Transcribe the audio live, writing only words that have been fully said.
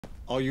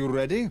Are you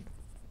ready?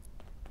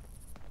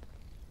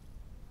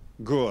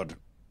 Good.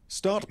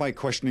 Start by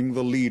questioning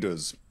the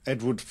leaders,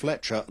 Edward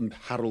Fletcher and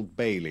Harold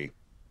Bailey.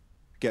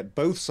 Get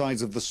both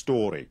sides of the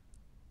story.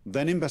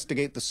 Then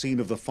investigate the scene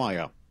of the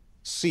fire.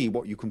 See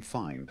what you can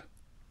find.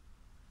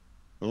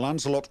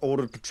 Lancelot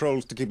ordered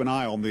patrols to keep an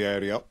eye on the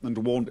area and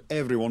warned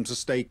everyone to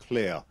stay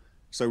clear,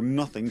 so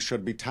nothing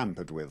should be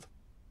tampered with.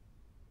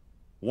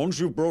 Once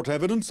you've brought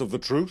evidence of the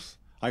truth,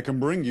 I can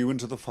bring you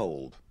into the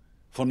fold.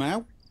 For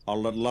now, I'll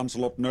let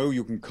Lancelot know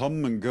you can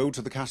come and go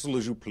to the castle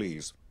as you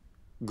please.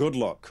 Good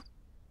luck.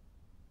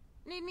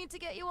 Need me to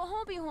get you a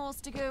hobby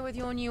horse to go with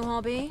your new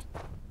hobby?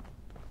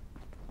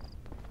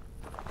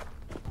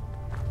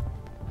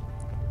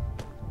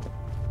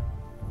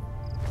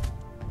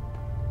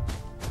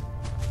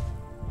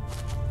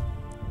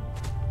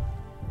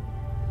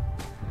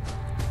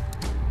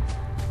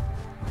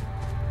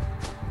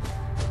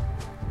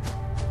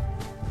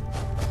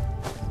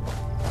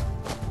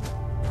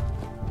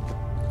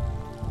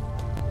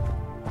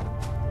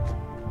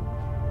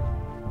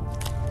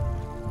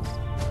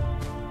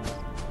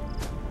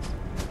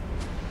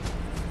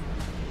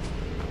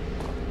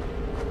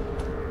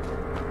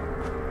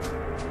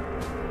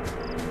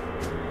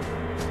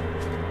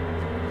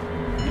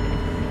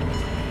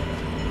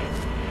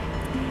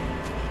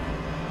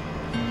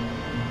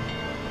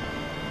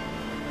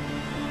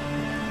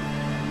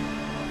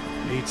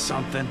 Need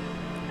something?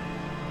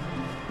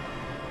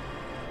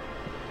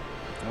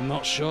 I'm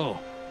not sure.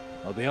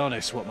 I'll be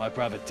honest, what my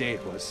brother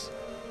did was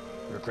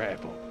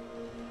regrettable.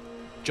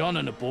 John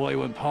and the boy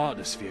weren't part of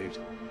this feud,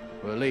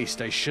 or at least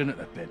they shouldn't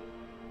have been.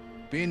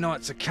 Being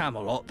knights of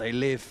Camelot, they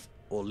live,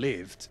 or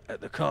lived, at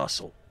the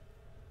castle.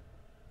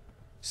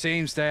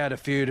 Seems they had a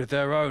feud of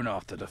their own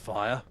after the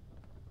fire,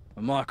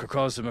 a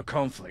microcosm of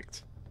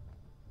conflict.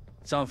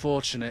 It's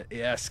unfortunate it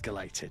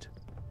escalated.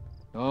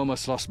 I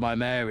almost lost my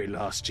Mary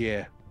last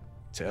year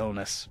to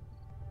illness.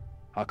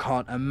 I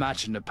can't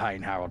imagine the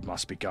pain Harold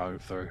must be going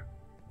through.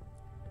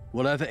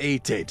 Whatever he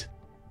did,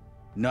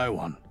 no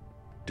one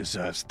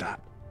deserves that.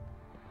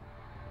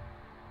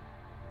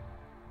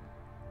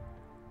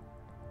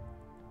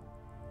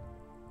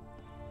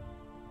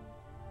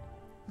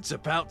 It's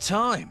about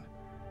time.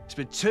 There's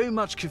been too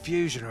much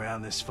confusion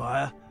around this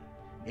fire.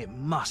 It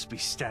must be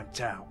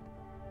stamped out.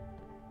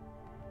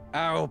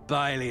 Harold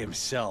Bailey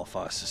himself,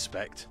 I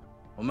suspect.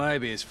 Or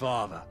maybe his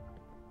father.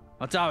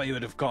 I doubt he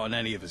would have gotten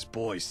any of his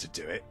boys to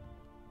do it.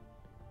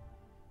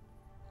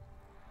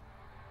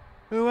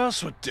 Who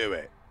else would do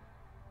it?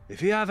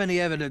 If you have any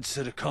evidence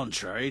to the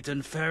contrary,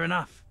 then fair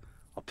enough.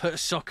 I'll put a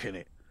sock in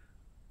it.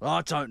 But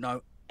I don't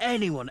know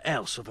anyone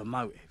else with a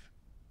motive.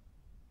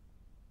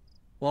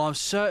 While I'm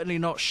certainly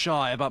not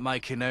shy about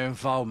making their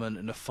involvement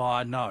in the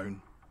fire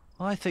known,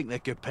 I think they're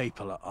good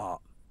people at heart.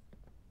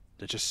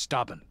 They're just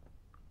stubborn.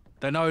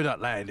 They know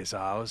that land is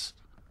ours.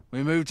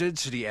 We moved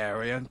into the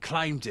area and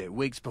claimed it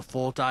weeks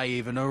before they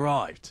even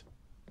arrived.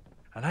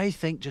 And they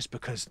think just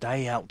because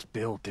they helped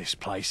build this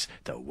place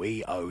that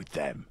we owed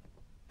them.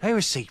 They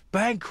received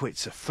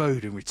banquets of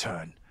food in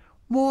return.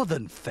 More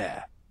than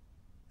fair.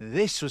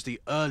 This was the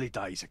early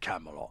days of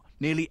Camelot,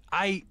 nearly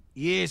 8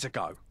 years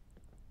ago.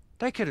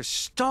 They could have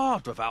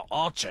starved without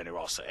our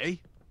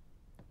generosity.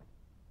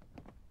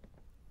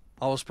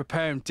 I was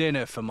preparing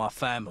dinner for my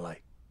family.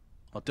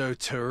 I'll do a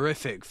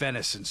terrific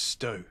venison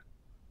stew.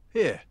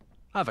 Here,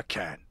 have a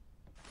can.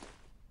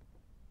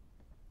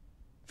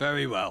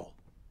 Very well.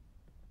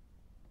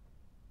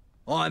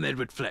 I'm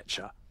Edward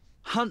Fletcher,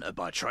 hunter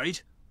by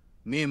trade.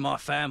 Me and my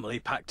family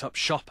packed up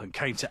shop and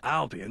came to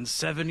Albion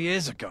 7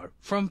 years ago,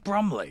 from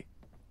Brumley.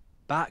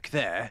 Back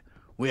there,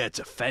 we had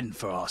to fend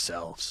for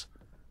ourselves.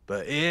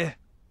 But here,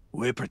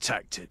 we're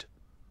protected.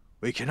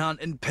 We can hunt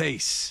in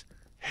peace.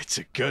 It's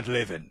a good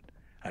living,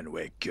 and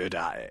we're good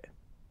at it.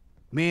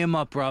 Me and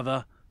my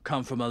brother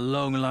come from a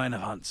long line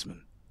of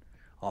huntsmen.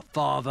 Our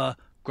father,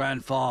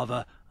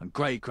 grandfather, and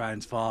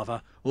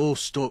great-grandfather all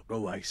stalked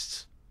the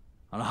wastes,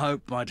 and I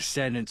hope my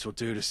descendants will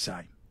do the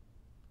same.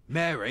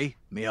 Mary,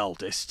 my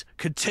oldest,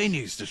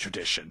 continues the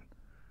tradition.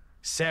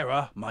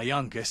 Sarah, my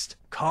youngest,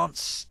 can't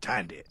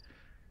stand it.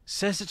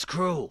 Says it's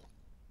cruel.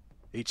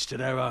 Each to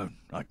their own,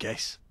 I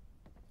guess.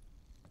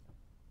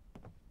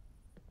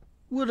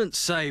 Wouldn't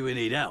say we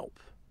need help,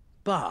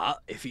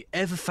 but if you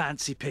ever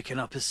fancy picking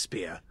up a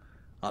spear,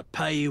 I'd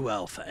pay you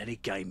well for any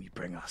game you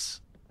bring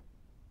us.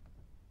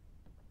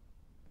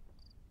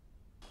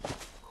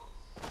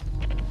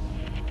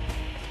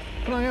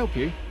 Can I help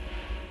you?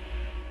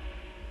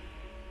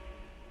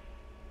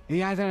 He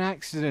had an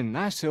accident,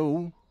 that's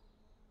all.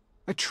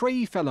 A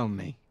tree fell on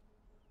me.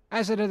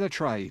 Hazard of the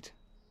trade.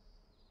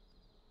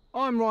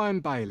 I'm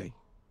Ryan Bailey.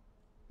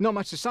 Not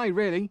much to say,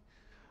 really.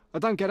 I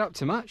don't get up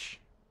to much.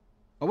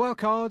 I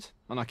work hard,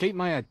 and I keep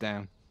my head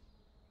down.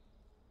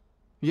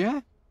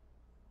 Yeah?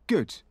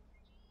 Good.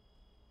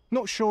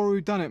 Not sure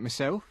who done it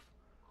myself.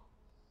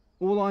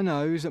 All I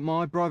know is that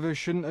my brother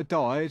shouldn't have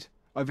died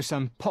over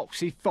some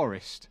poxy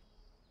forest.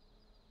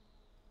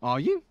 Are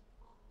you?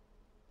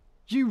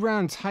 You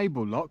round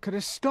table lot could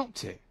have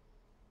stopped it.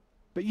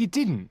 But you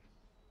didn't.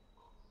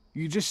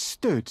 You just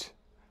stood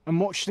and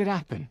watched it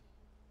happen.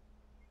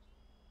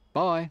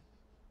 Bye.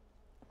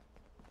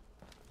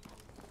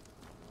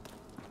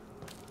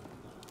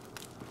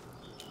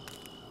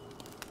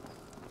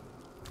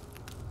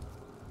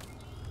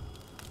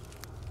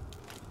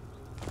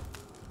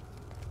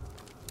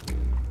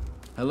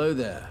 Hello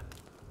there.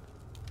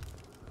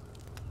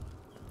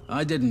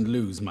 I didn't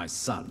lose my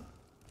son.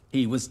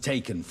 He was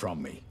taken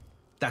from me.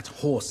 That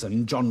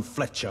whoreson, John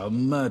Fletcher,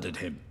 murdered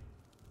him.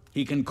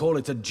 He can call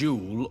it a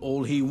duel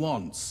all he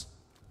wants.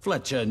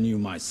 Fletcher knew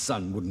my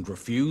son wouldn't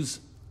refuse.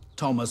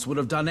 Thomas would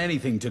have done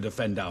anything to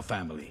defend our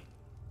family.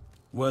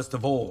 Worst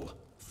of all,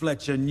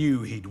 Fletcher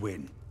knew he'd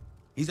win.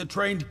 He's a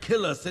trained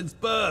killer since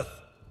birth.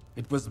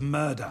 It was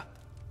murder.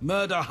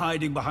 Murder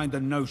hiding behind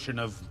the notion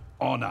of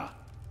honor.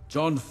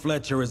 John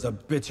Fletcher is a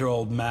bitter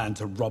old man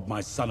to rob my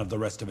son of the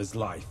rest of his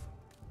life.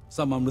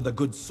 Someone with a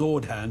good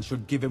sword hand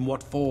should give him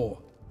what for.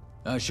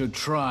 I should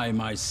try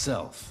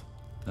myself.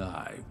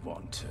 I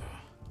want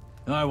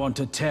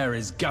to tear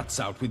his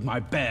guts out with my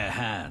bare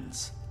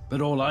hands.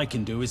 But all I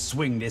can do is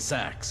swing this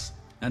axe.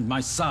 And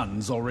my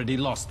sons already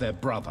lost their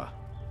brother.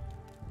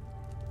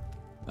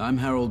 I'm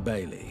Harold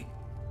Bailey.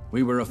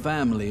 We were a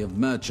family of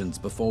merchants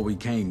before we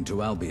came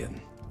to Albion.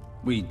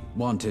 We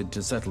wanted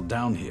to settle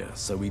down here,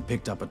 so we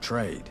picked up a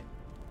trade.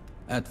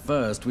 At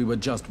first, we were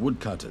just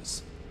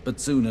woodcutters, but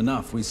soon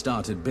enough we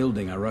started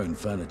building our own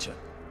furniture,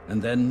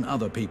 and then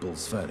other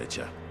people's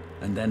furniture,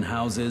 and then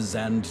houses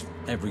and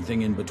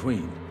everything in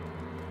between.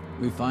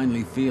 We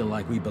finally feel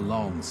like we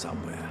belong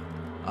somewhere.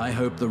 I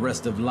hope the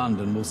rest of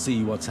London will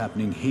see what's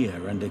happening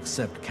here and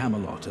accept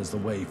Camelot as the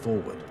way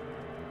forward.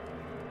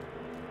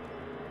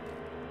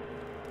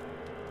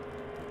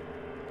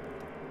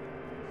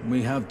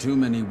 We have too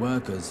many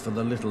workers for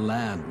the little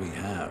land we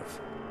have.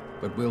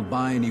 But we'll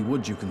buy any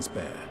wood you can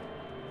spare.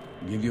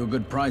 Give you a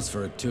good price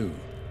for it, too.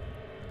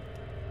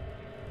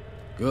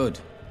 Good.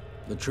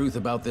 The truth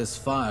about this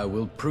fire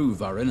will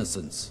prove our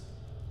innocence.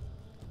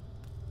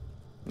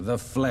 The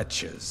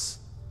Fletchers.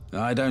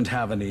 I don't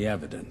have any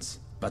evidence,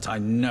 but I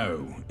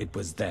know it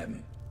was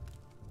them.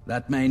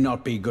 That may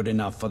not be good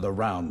enough for the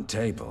Round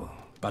Table,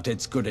 but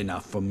it's good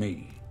enough for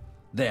me.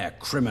 They're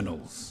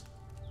criminals.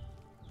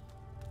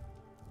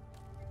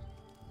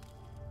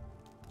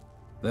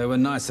 They were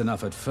nice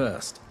enough at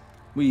first.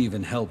 We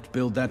even helped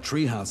build that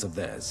treehouse of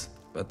theirs,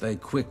 but they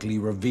quickly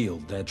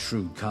revealed their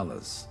true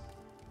colors.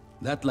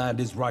 That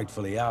land is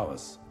rightfully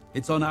ours.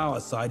 It's on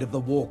our side of the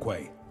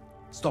walkway.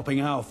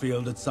 Stopping our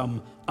field at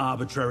some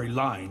arbitrary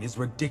line is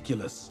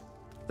ridiculous.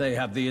 They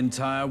have the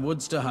entire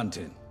woods to hunt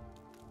in.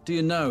 Do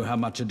you know how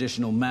much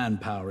additional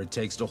manpower it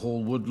takes to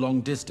haul wood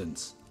long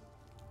distance?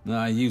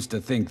 I used to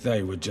think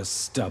they were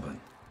just stubborn.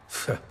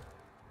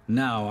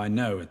 Now I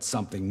know it's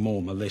something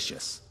more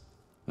malicious.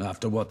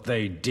 After what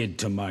they did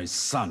to my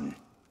son,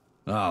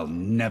 I'll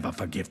never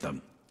forgive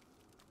them.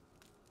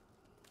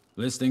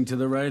 Listening to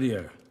the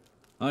radio.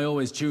 I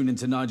always tune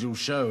into Nigel's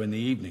show in the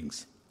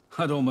evenings.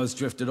 I'd almost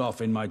drifted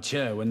off in my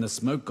chair when the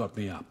smoke got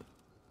me up.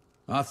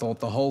 I thought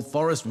the whole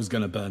forest was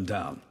gonna burn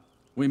down.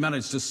 We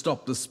managed to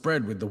stop the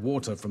spread with the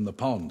water from the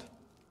pond.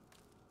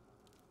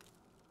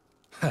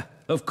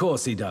 Of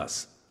course he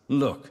does.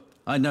 Look,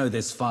 I know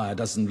this fire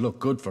doesn't look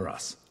good for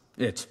us.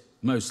 It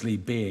mostly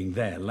being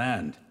their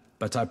land.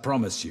 But I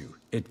promise you,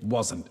 it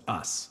wasn't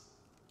us.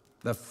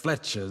 The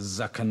Fletchers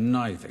are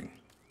conniving.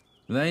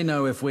 They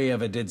know if we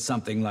ever did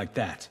something like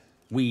that,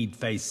 we'd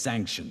face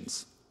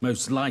sanctions.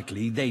 Most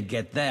likely, they'd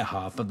get their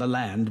half of the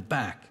land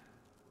back.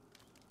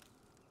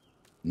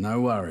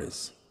 No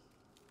worries.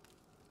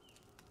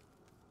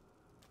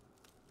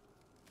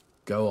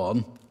 Go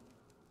on.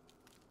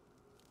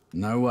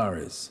 No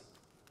worries.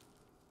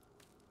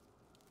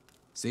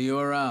 See you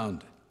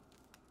around.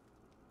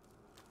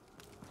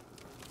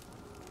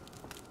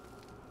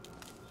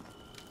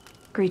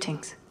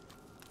 Greetings.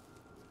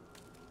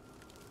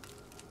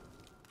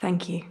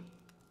 Thank you.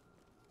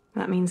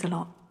 That means a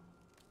lot.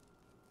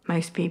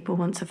 Most people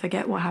want to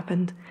forget what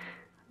happened,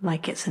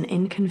 like it's an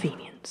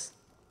inconvenience.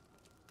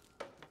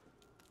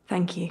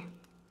 Thank you.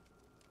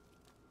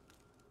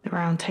 The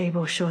Round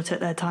Table sure took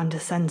their time to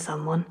send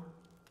someone,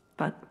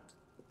 but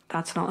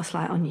that's not a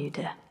slight on you,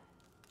 dear.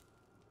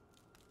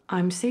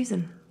 I'm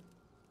Susan.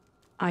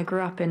 I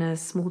grew up in a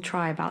small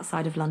tribe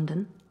outside of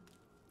London.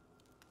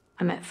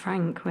 I met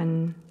Frank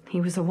when he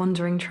was a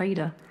wandering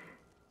trader.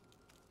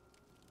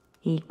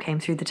 He came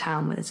through the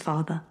town with his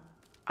father.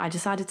 I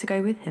decided to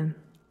go with him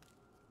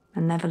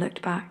and never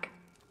looked back.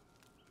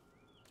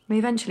 We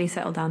eventually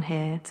settled down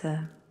here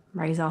to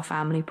raise our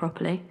family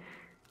properly.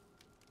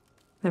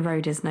 The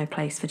road is no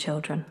place for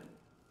children.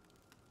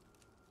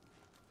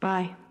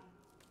 Bye.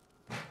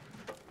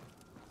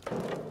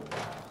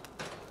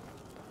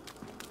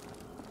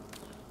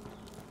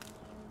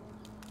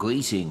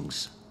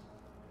 Greetings.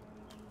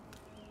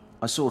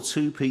 I saw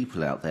two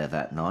people out there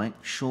that night,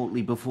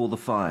 shortly before the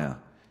fire.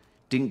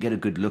 Didn't get a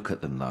good look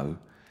at them, though.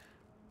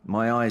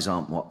 My eyes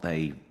aren't what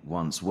they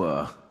once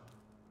were.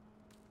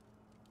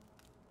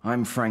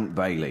 I'm Frank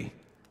Bailey,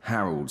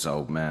 Harold's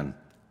old man.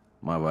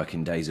 My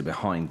working days are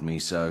behind me,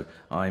 so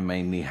I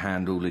mainly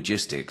handle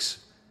logistics.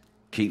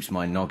 Keeps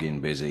my noggin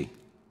busy.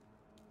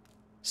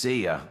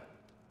 See ya.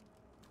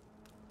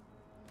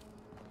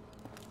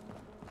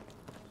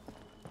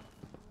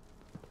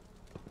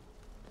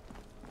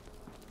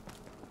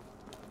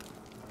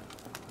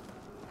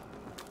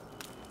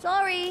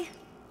 Sorry,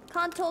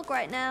 can't talk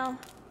right now.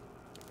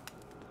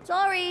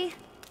 Sorry,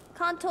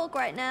 can't talk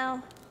right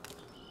now.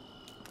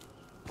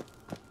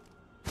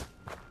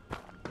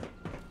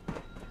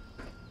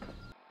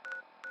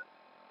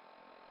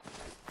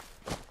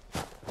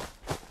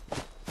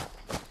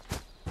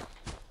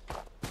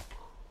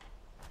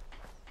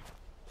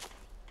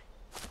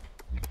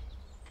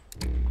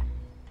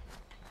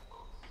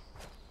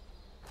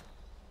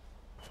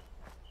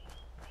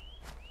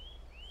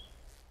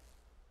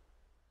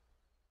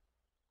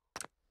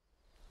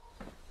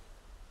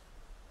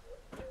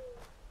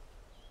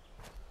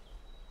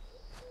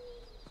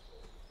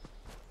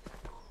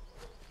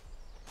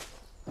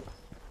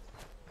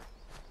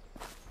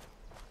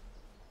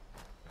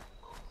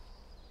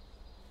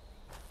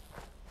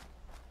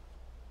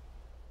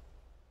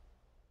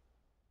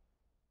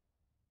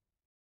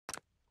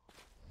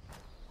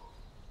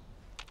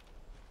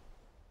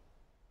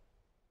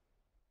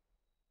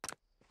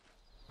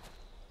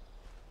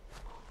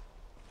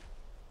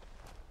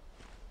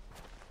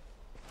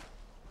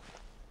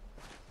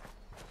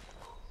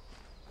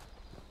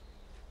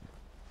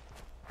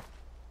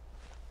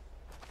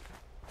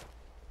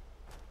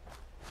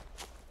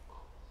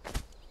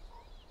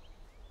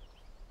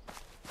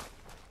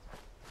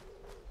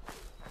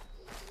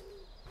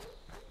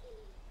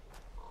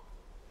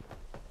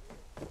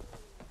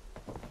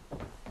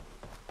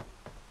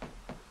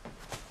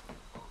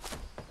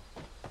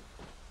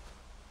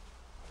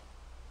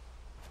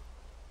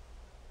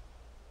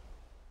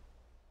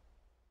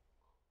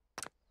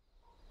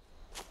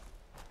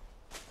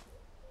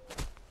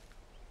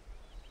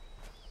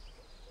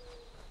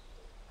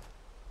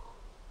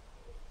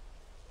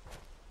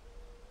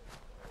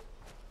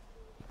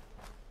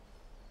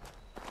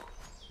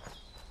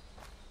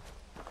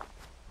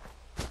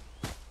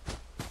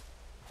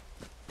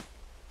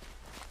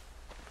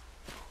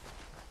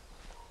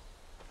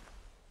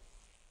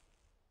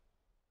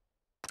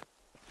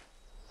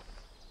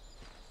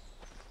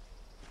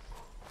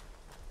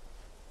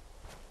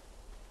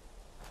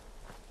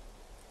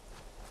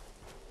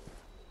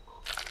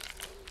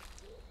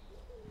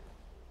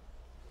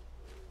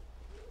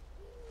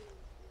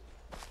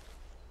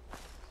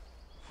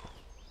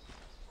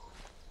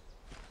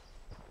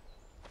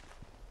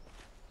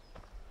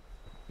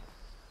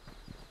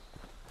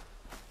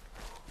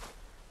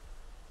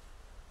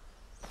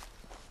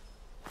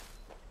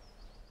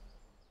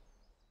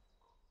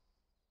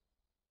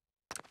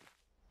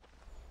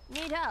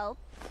 Need help?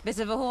 Bit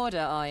of a hoarder,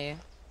 are you?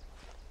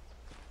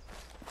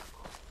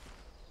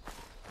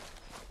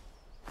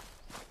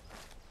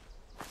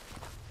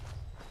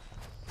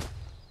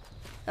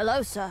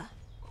 Hello, sir.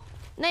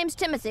 Name's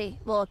Timothy,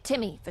 or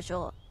Timmy for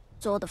short.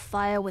 Saw the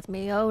fire with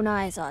me own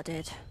eyes, I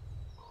did.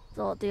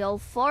 Thought the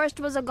old forest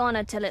was a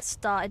goner till it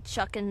started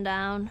chucking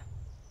down.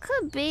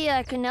 Could be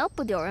I can help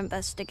with your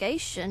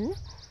investigation.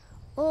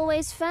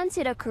 Always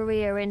fancied a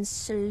career in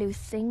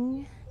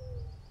sleuthing.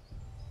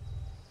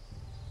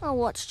 I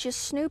watched you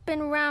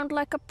snooping round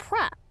like a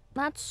prat,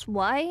 that's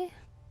why.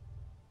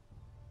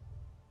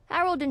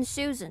 Harold and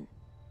Susan,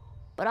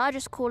 but I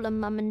just call them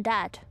Mum and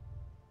Dad.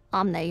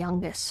 I'm their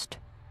youngest.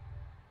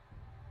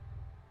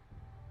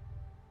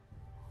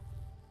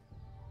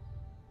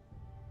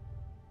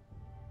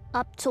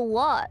 Up to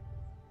what?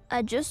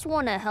 I just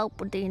want to help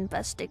with the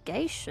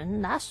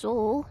investigation, that's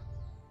all.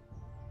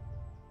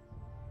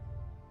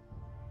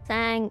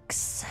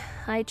 Thanks.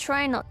 I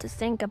try not to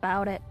think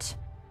about it.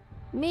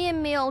 Me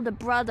and me older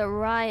brother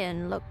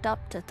Ryan looked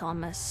up to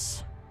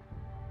Thomas.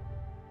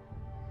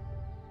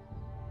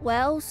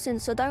 Well,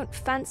 since I don't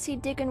fancy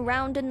digging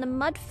round in the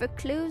mud for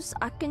clues,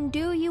 I can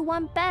do you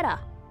one better.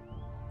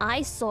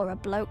 I saw a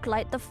bloke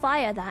light the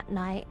fire that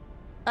night.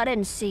 I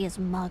didn't see his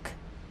mug.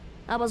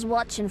 I was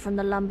watching from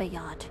the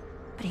lumberyard,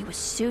 but he was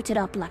suited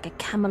up like a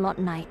Camelot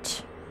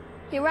knight.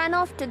 He ran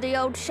off to the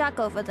old shack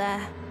over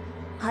there.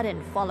 I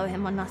didn't follow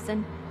him or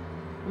nothing.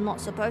 I'm not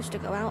supposed to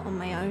go out on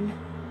my own.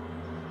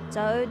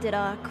 So, did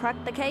I crack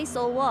the case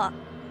or what?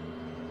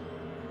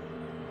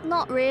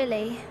 Not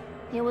really.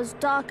 It was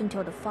dark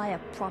until the fire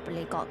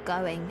properly got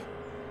going.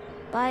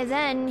 By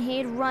then,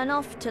 he'd run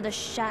off to the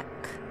shack.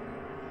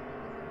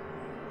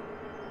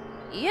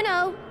 You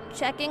know,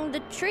 checking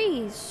the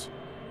trees.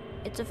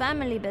 It's a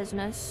family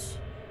business.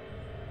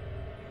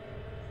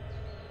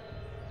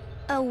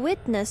 A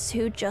witness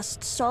who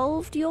just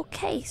solved your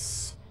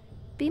case.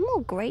 Be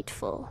more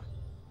grateful.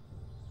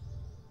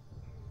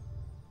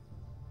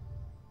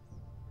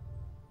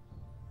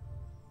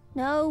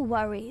 No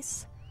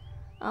worries.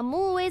 I'm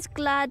always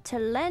glad to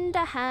lend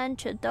a hand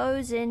to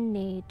those in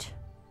need.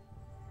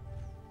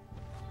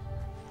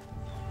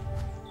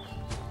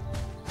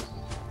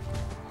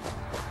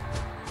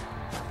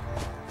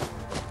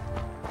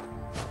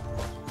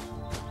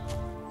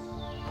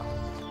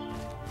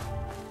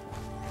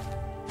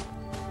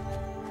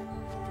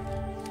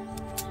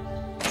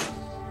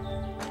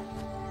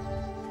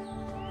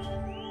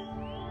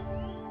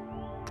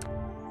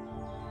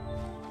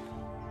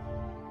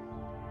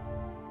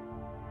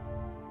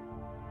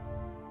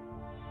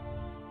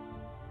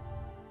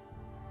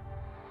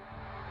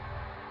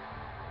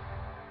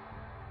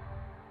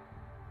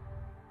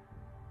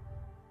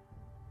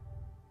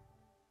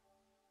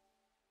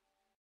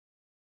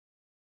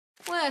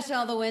 Where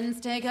shall the winds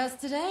take us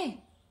today?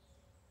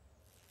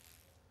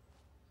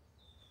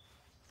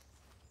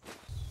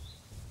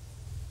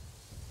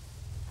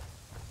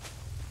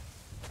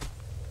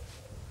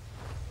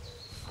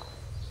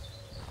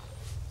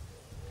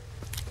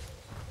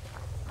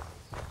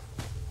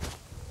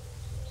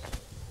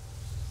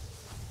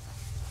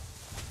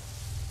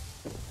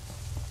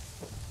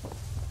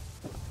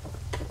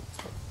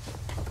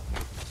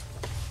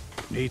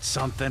 Need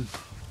something?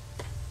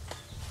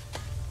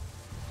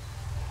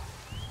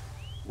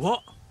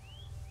 What?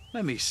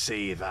 Let me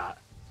see that.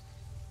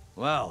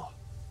 Well,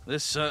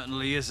 this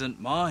certainly isn't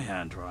my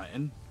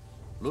handwriting.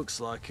 Looks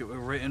like it were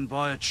written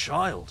by a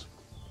child.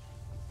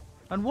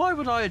 And why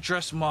would I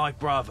address my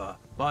brother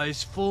by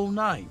his full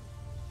name?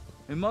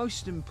 And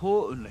most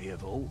importantly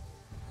of all,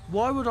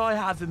 why would I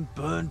have him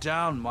burn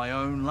down my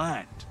own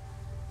land?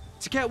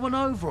 To get one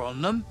over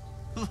on them?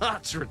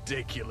 That's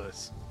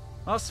ridiculous.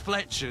 Us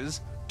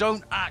Fletchers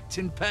don't act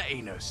in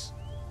pettiness.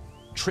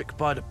 Tricked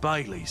by the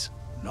Baileys,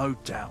 no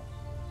doubt.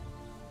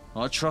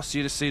 I trust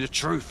you to see the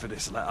truth of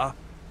this letter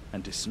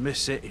and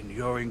dismiss it in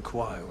your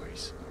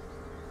inquiries.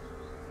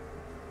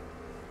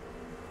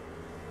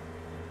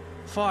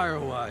 Fire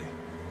away.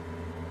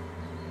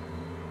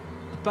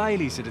 The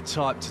Baileys are the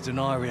type to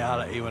deny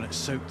reality when it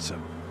suits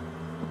them.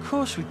 Of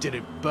course we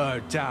didn't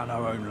burn down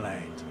our own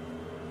land.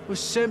 We're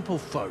simple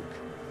folk.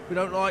 We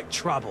don't like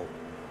trouble.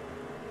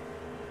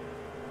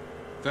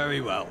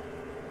 Very well.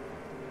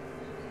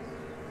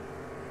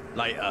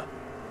 Later.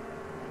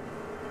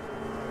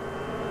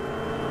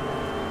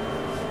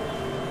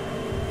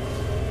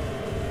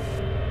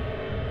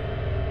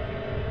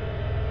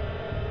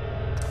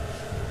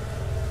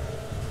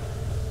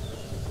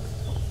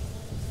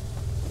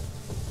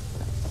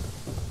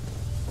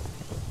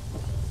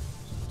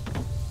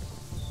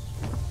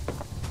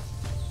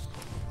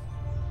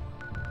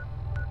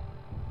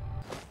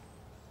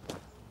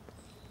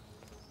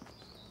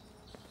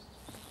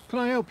 Can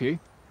I help you?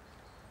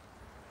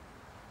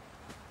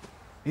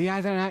 He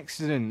had an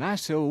accident,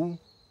 that's all.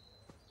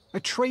 A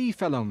tree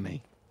fell on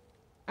me.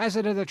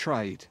 Hazard of the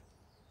trade.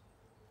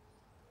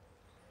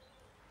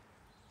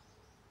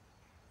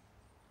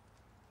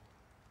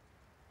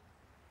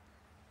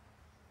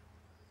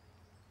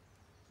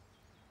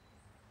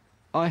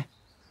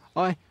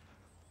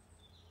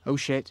 Oh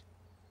shit.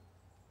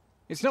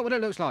 It's not what it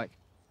looks like.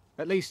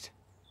 At least,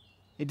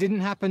 it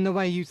didn't happen the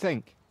way you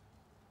think.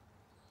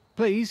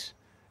 Please,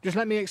 just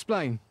let me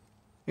explain.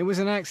 It was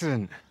an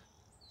accident.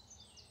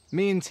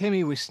 Me and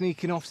Timmy were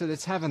sneaking off to the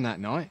tavern that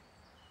night.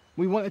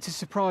 We wanted to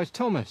surprise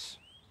Thomas.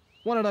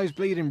 One of those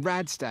bleeding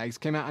radstags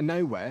came out of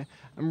nowhere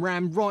and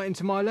rammed right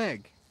into my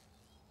leg.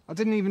 I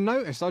didn't even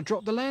notice I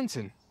dropped the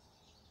lantern.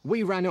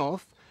 We ran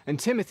off, and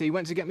Timothy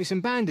went to get me some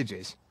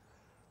bandages.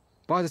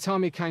 By the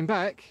time he came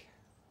back,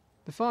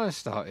 the fire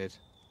started.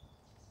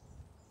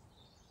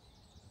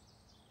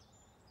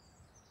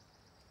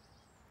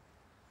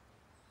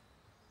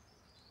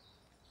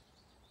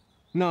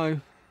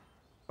 No.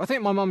 I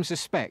think my mum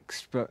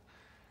suspects, but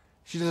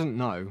she doesn't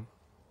know.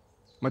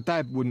 My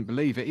dad wouldn't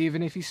believe it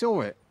even if he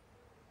saw it.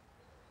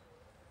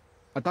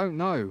 I don't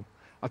know.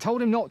 I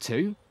told him not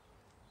to.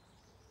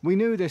 We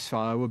knew this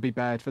fire would be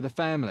bad for the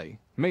family,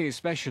 me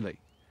especially.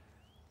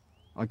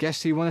 I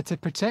guess he wanted to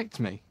protect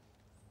me.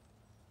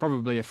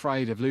 Probably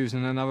afraid of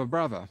losing another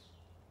brother.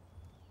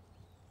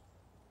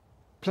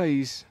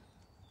 Please,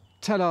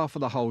 tell Arthur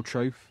the whole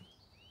truth.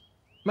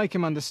 Make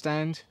him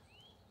understand.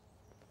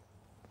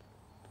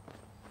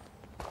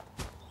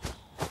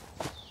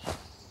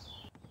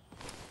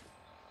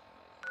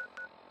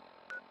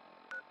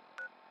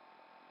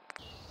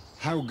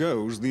 How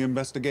goes the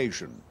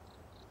investigation?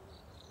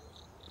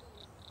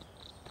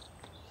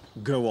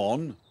 Go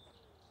on.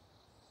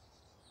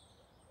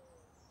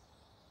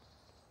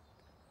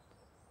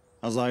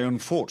 As I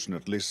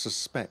unfortunately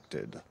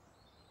suspected.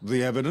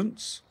 The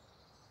evidence?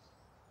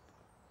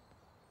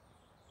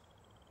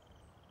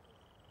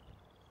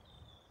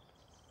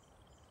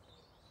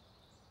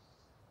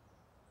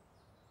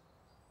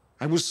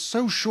 I was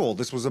so sure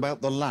this was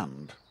about the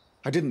land.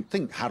 I didn't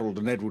think Harold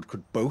and Edward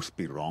could both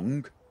be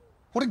wrong.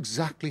 What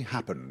exactly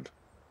happened?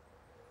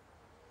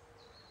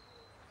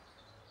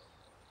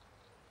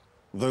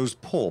 Those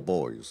poor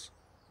boys.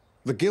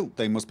 The guilt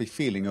they must be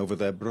feeling over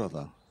their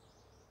brother.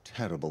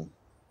 Terrible.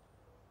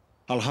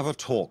 I'll have a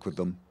talk with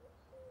them.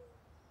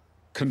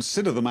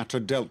 Consider the matter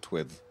dealt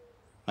with.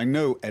 I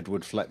know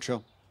Edward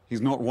Fletcher.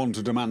 He's not one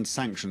to demand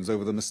sanctions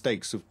over the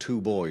mistakes of two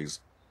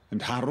boys.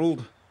 And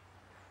Harold?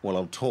 Well,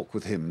 I'll talk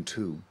with him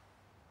too.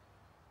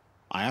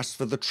 I asked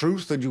for the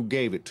truth and you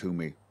gave it to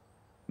me.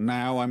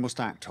 Now I must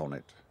act on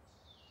it.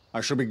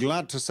 I shall be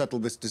glad to settle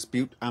this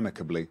dispute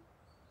amicably.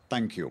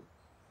 Thank you.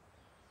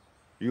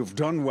 You've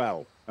done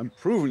well, and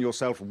proven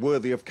yourself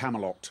worthy of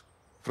Camelot.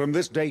 From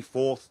this day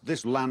forth,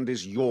 this land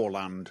is your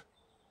land.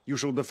 You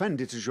shall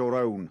defend it as your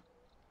own.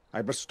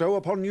 I bestow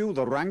upon you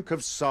the rank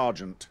of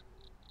sergeant.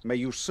 May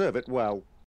you serve it well.